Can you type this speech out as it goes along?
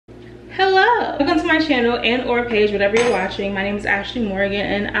Welcome to my channel and or page, whatever you're watching. My name is Ashley Morgan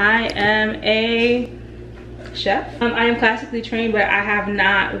and I am a chef. I am classically trained, but I have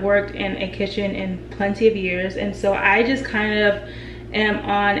not worked in a kitchen in plenty of years, and so I just kind of am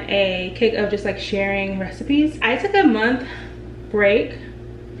on a kick of just like sharing recipes. I took a month break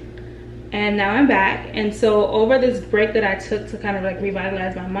and now I'm back, and so over this break that I took to kind of like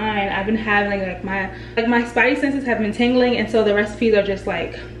revitalize my mind, I've been having like my spidey senses have been tingling, and so the recipes are just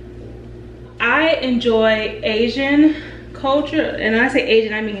like, I enjoy Asian culture, and when I say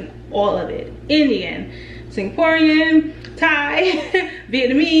Asian I mean all of it. Indian, Singaporean, Thai,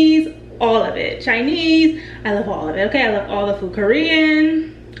 Vietnamese, all of it. Chinese, I love all of it, okay? I love all the food.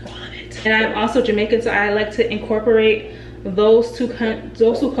 Korean, all of it. And I'm also Jamaican, so I like to incorporate those two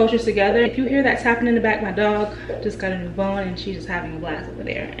cultures together. If you hear that tapping in the back, my dog just got a new bone and she's just having a blast over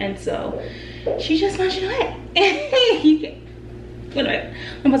there. And so she just wants you to know it. What am I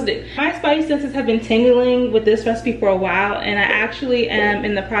supposed to do? My spidey senses have been tingling with this recipe for a while, and I actually am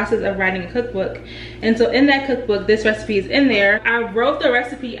in the process of writing a cookbook. And so in that cookbook, this recipe is in there. I wrote the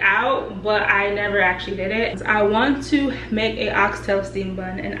recipe out, but I never actually did it. I want to make a oxtail steamed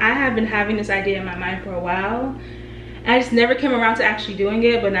bun, and I have been having this idea in my mind for a while. I just never came around to actually doing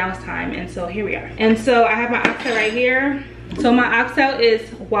it, but now it's time, and so here we are. And so I have my oxtail right here. So my oxtail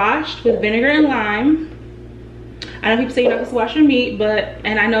is washed with vinegar and lime. I know people say you're not supposed to wash your meat,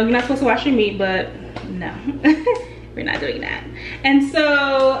 and I know you're not supposed to wash your meat, but no, we're not doing that. And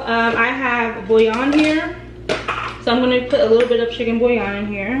so I have bouillon here. So I'm gonna put a little bit of chicken bouillon in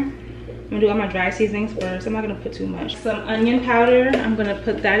here. I'm gonna do all my dry seasonings first. I'm not gonna put too much. Some onion powder, I'm gonna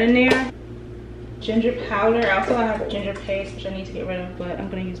put that in there. Ginger powder, I also have ginger paste, which I need to get rid of, but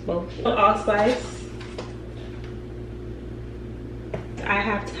I'm gonna use both. Allspice. I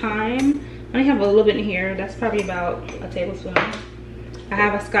have thyme. I only have a little bit in here. That's probably about a tablespoon. I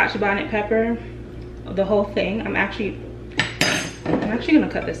have a Scotch bonnet pepper, the whole thing. I'm actually gonna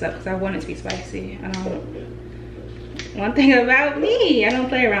cut this up because I want it to be spicy. One thing about me, I don't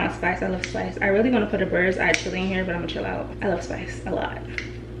play around with spice. I love spice. I really want to put a bird's eye chili in here, but I'm gonna chill out. I love spice a lot.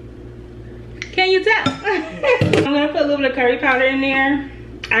 Can you tell? I'm gonna put a little bit of curry powder in there.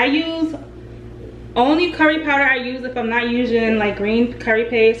 I use only curry powder I use if I'm not using like green curry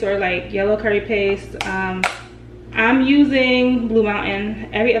paste or like yellow curry paste. I'm using Blue Mountain.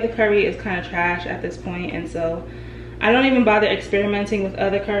 Every other curry is kind of trash at this point, and so I don't even bother experimenting with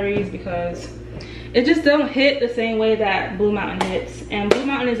other curries because it just don't hit the same way that Blue Mountain hits. And Blue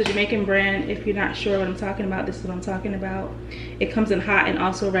Mountain is a Jamaican brand. If you're not sure what I'm talking about, this is what I'm talking about. It comes in hot and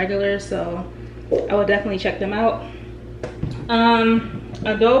also regular, so I will definitely check them out.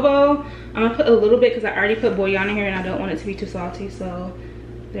 Adobo, I'm gonna put a little bit because I already put bouillon in here and I don't want it to be too salty, so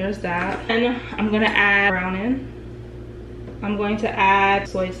there's that. And I'm gonna add browning. I'm going to add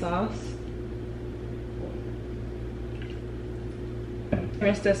soy sauce.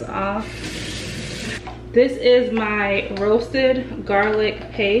 Rinse this off. This is my roasted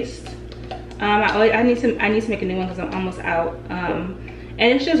garlic paste. I need to make a new one because I'm almost out. And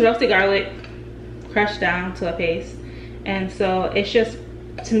it's just roasted garlic crushed down to a paste, and so it's just,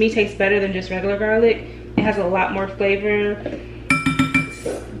 to me, tastes better than just regular garlic. It has a lot more flavor.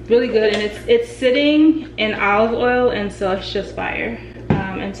 It's really good, and it's sitting in olive oil, and so it's just fire.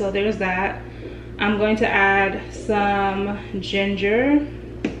 And so there's that. I'm going to add some ginger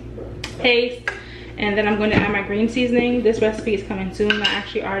paste, and then I'm going to add my green seasoning. This recipe is coming soon. I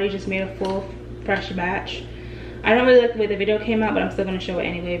actually already just made a full fresh batch. I don't really like the way the video came out, but I'm still going to show it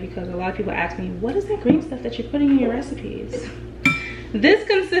anyway because a lot of people ask me, what is that green stuff that you're putting in your recipes? This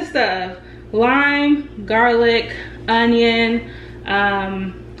consists of lime, garlic, onion,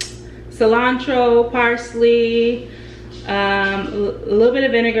 cilantro, parsley, a little bit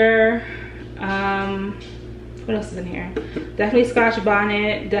of vinegar. What else is in here? Definitely Scotch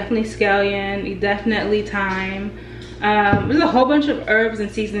bonnet, definitely scallion, definitely thyme. There's a whole bunch of herbs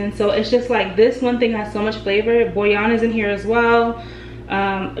and seasonings, so it's just like this one thing has so much flavor. Bouillon is in here as well.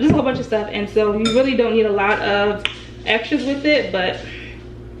 Just a whole bunch of stuff, and so you really don't need a lot of extras with it, but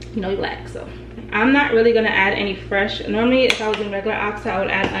you know you lack. So I'm not really gonna add any fresh. Normally if I was in regular oxtail I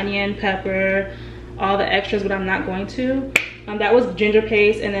would add onion, pepper, all the extras, but I'm not going to. That was ginger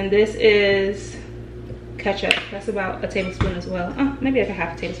paste, and then this is ketchup. That's about a tablespoon as well. Maybe like a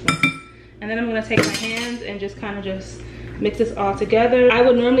half a tablespoon. And then I'm gonna take my hands and just kind of just mix this all together. I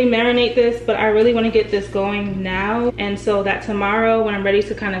would normally marinate this, but I really want to get this going now, and so that tomorrow when I'm ready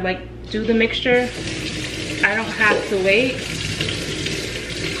to kind of like do the mixture, I don't have to wait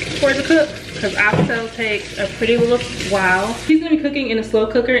for it to cook, because oxtails take a pretty little while. She's gonna be cooking in a slow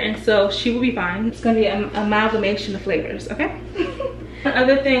cooker, and so she will be fine. It's gonna be an amalgamation of flavors, okay? One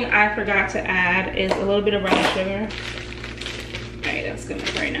other thing I forgot to add is a little bit of brown sugar. All right, that's good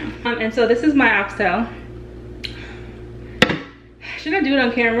enough right now. And so this is my oxtail. Should I do it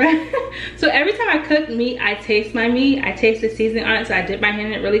on camera? So every time I cook meat, I taste my meat. I taste the seasoning on it, so I dip my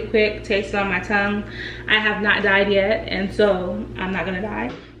hand in it really quick, taste it on my tongue. I have not died yet, and so I'm not gonna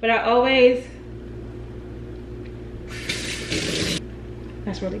die. But I always...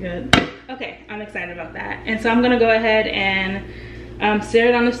 That's really good. Okay, I'm excited about that. And so I'm gonna go ahead and sear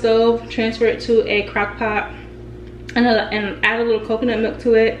it on the stove, transfer it to a crock pot, and add a little coconut milk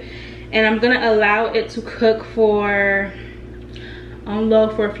to it. And I'm gonna allow it to cook for on low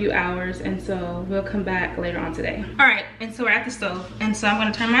for a few hours, and so we'll come back later on today. All right, and so we're at the stove, and so I'm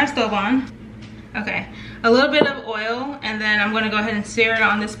gonna turn my stove on. Okay, a little bit of oil, and then I'm gonna go ahead and sear it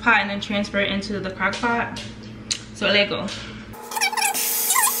on this pot and then transfer it into the crock pot. So let go.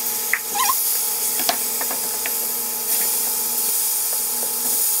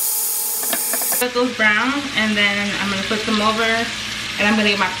 Let those brown, and then I'm gonna flip them over, and I'm gonna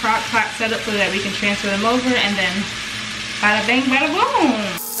get my crock pot set up so that we can transfer them over, and then bada bang, bada boom.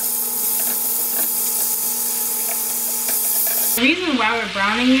 The reason why we're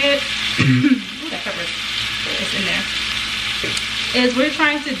browning it, ooh, that pepper is in there, is we're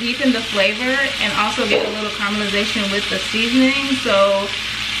trying to deepen the flavor and also get a little caramelization with the seasoning. So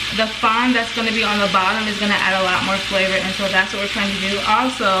the fond that's going to be on the bottom is going to add a lot more flavor, and so that's what we're trying to do.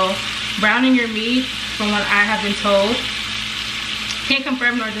 Also, browning your meat, from what I have been told, can't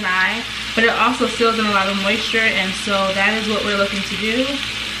confirm nor deny, but it also seals in a lot of moisture, and so that is what we're looking to do.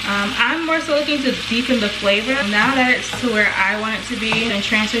 I'm more so looking to deepen the flavor. Now that it's to where I want it to be, and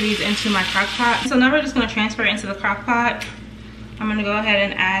transfer these into my crock pot. So now we're just going to transfer it into the crock pot. I'm going to go ahead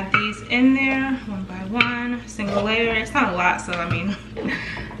and add these in there one by one, single layer. It's not a lot, so I mean,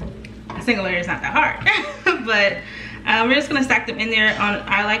 a single layer is not that hard. But we're just going to stack them in there.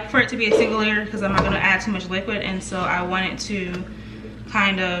 I like for it to be a single layer because I'm not going to add too much liquid, and so I want it to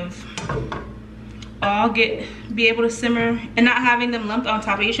kind of all be able to simmer and not having them lumped on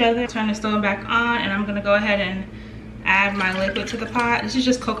top of each other. Turn the stove back on, and I'm gonna go ahead and add my liquid to the pot. This is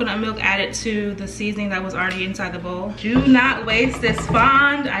just coconut milk added to the seasoning that was already inside the bowl. Do not waste this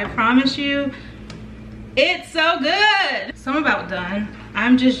fond, I promise you. It's so good. So I'm about done.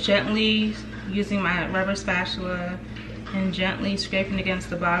 I'm just gently using my rubber spatula and gently scraping against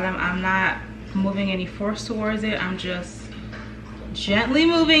the bottom. I'm not moving any force towards it. I'm just gently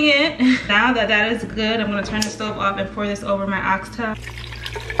moving it. Now that that is good, I'm gonna turn the stove off and pour this over my oxtail.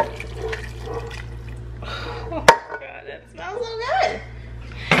 Oh God, that smells so good.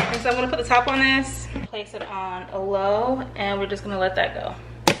 And so I'm gonna put the top on this, place it on a low, and we're just gonna let that go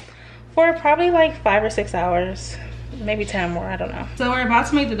for probably like 5 or 6 hours, maybe 10 more, I don't know. So we're about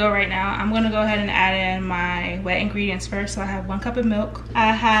to make the dough right now. I'm gonna go ahead and add in my wet ingredients first. So I have 1 cup of milk.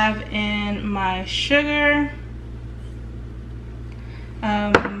 I have in my sugar,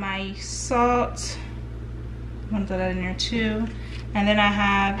 my salt, I'm gonna throw that in there too, and then I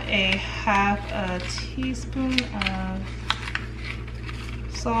have a half a teaspoon of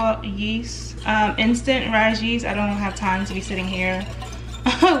salt, yeast, instant rise yeast. I don't have time to be sitting here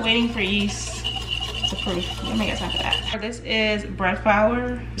waiting for yeast to proof. Let me get time for that. This is bread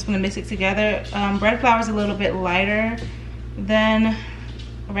flour. I'm just gonna mix it together. Bread flour is a little bit lighter than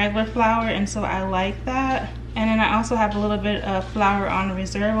regular flour, and so I like that. And then I also have a little bit of flour on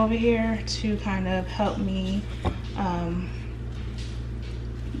reserve over here to kind of help me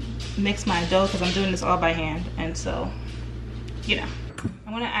mix my dough, because I'm doing this all by hand, and so, you know.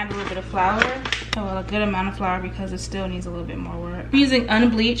 I'm gonna add a little bit of flour, well, a good amount of flour, because it still needs a little bit more work. I'm using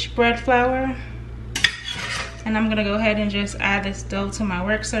unbleached bread flour, and I'm gonna go ahead and just add this dough to my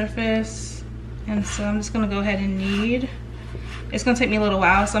work surface. And so I'm just gonna go ahead and knead. It's gonna take me a little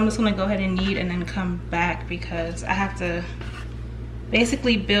while, so I'm just gonna go ahead and knead and then come back, because I have to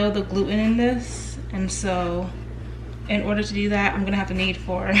basically build the gluten in this. And so in order to do that, I'm gonna have to knead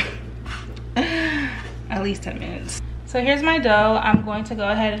for at least 10 minutes. So here's my dough. I'm going to go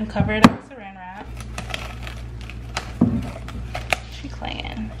ahead and cover it with saran wrap. She's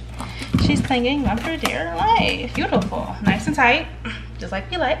clinging. She's clinging on for dear life. Beautiful, nice and tight, just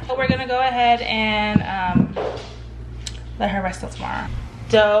like you like. So we're gonna go ahead and let her rest till tomorrow.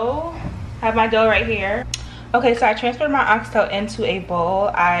 Dough, I have my dough right here. Okay, so I transferred my oxtail into a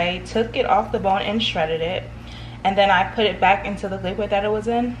bowl. I took it off the bone and shredded it, and then I put it back into the liquid that it was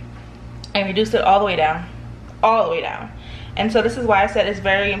in and reduced it all the way down, all the way down. And so this is why I said it's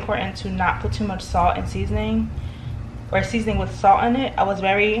very important to not put too much salt in seasoning, or seasoning with salt in it. I was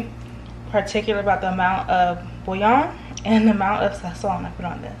very particular about the amount of, bouillon and the amount of sazon I put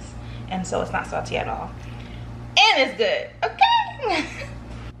on this, and so it's not salty at all. and it's good, okay?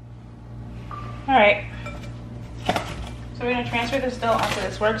 All right, so we're gonna transfer this dough onto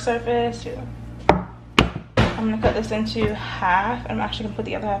this work surface. I'm gonna cut this into half. I'm actually gonna put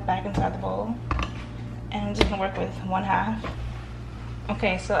the other half back inside the bowl. And I'm just gonna work with 1/2.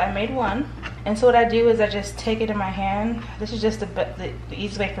 Okay, so I made one. And so what I do is I just take it in my hand. This is just the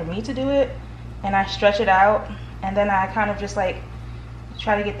easiest way for me to do it. And I stretch it out. And then I kind of just like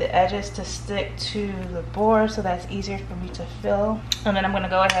try to get the edges to stick to the board so that's easier for me to fill. And then I'm gonna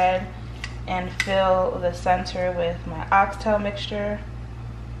go ahead and fill the center with my oxtail mixture.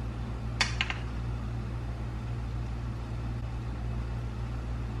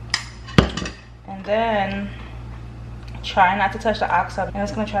 And then try not to touch the oxtail. I'm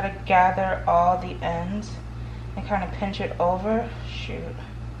just gonna try to gather all the ends and kind of pinch it over,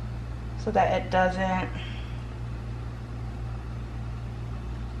 so that it doesn't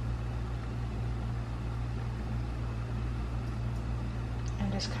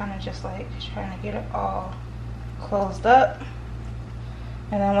just kind of just like trying to get it all closed up.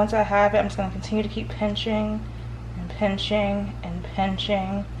 And then once I have it, I'm just going to continue to keep pinching and pinching and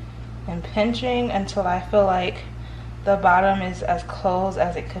pinching and pinching until I feel like the bottom is as closed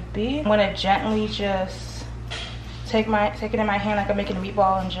as it could be. I'm going to gently just take it in my hand like I'm making a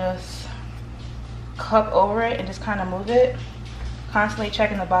meatball and just cup over it and just kind of move it, constantly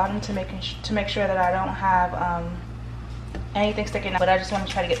checking the bottom to make sure that I don't have anything sticking out. But I just want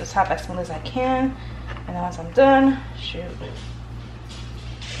to try to get the top as smooth as I can. And then once I'm done,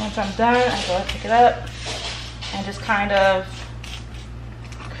 once I'm done, I go and pick it up and just kind of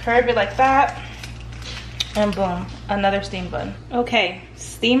curve it like that, and boom, another steam bun. Okay,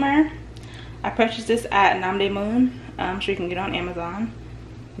 steamer. I purchased this at Namde Moon. I'm sure you can get it on Amazon.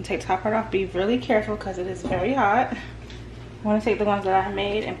 And take the top part off. Be really careful because it is very hot. I want to take the ones that I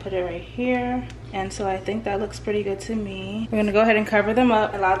made and put it right here. And so I think that looks pretty good to me. We're gonna go ahead and cover them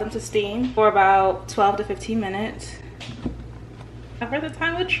up, allow them to steam for about 12 to 15 minutes. For the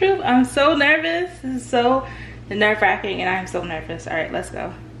time of truth, I'm so nervous. This is so nerve-wracking and I'm so nervous. All right, let's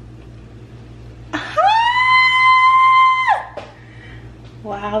go.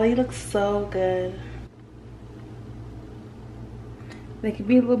 Wow, they look so good. They could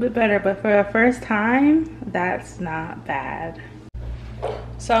be a little bit better, but for a first time, that's not bad.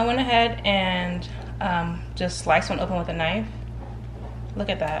 So I went ahead and just sliced one open with a knife. Look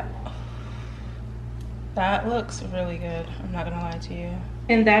at that. That looks really good, I'm not gonna lie to you.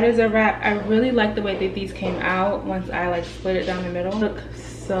 And that is a wrap. I really like the way that these came out once I like split it down the middle. Look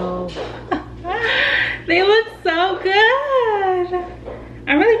so, they look so good.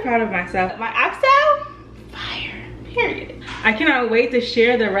 I'm really proud of myself. My oxtail, fire, period. I cannot wait to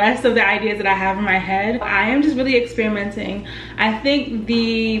share the rest of the ideas that I have in my head. I am just really experimenting. I think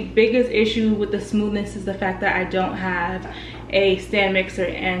the biggest issue with the smoothness is the fact that I don't have a stand mixer,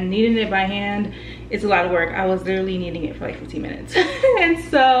 and kneading it by hand is a lot of work. I was literally kneading it for like 15 minutes. And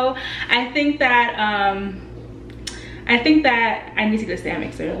so I think that I need to get a stand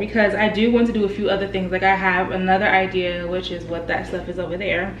mixer because I do want to do a few other things. Like I have another idea, which is what that stuff is over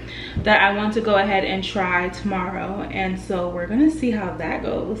there, that I want to go ahead and try tomorrow. And so we're gonna see how that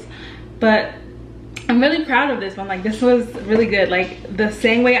goes. But I'm really proud of this one. Like, this was really good. Like, the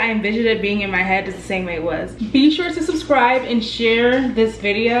same way I envisioned it being in my head is the same way it was. Be sure to subscribe and share this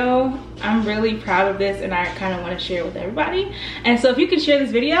video. I'm really proud of this and I kind of want to share it with everybody. And so if you can share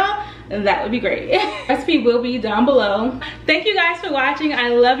this video, that would be great. Recipe will be down below. Thank you guys for watching. I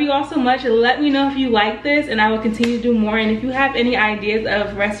love you all so much. Let me know if you like this and I will continue to do more. And if you have any ideas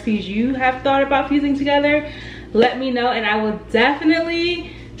of recipes you have thought about fusing together, let me know and I will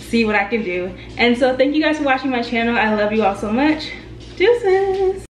definitely see what I can do. And so thank you guys for watching my channel. I love you all so much. Deuces.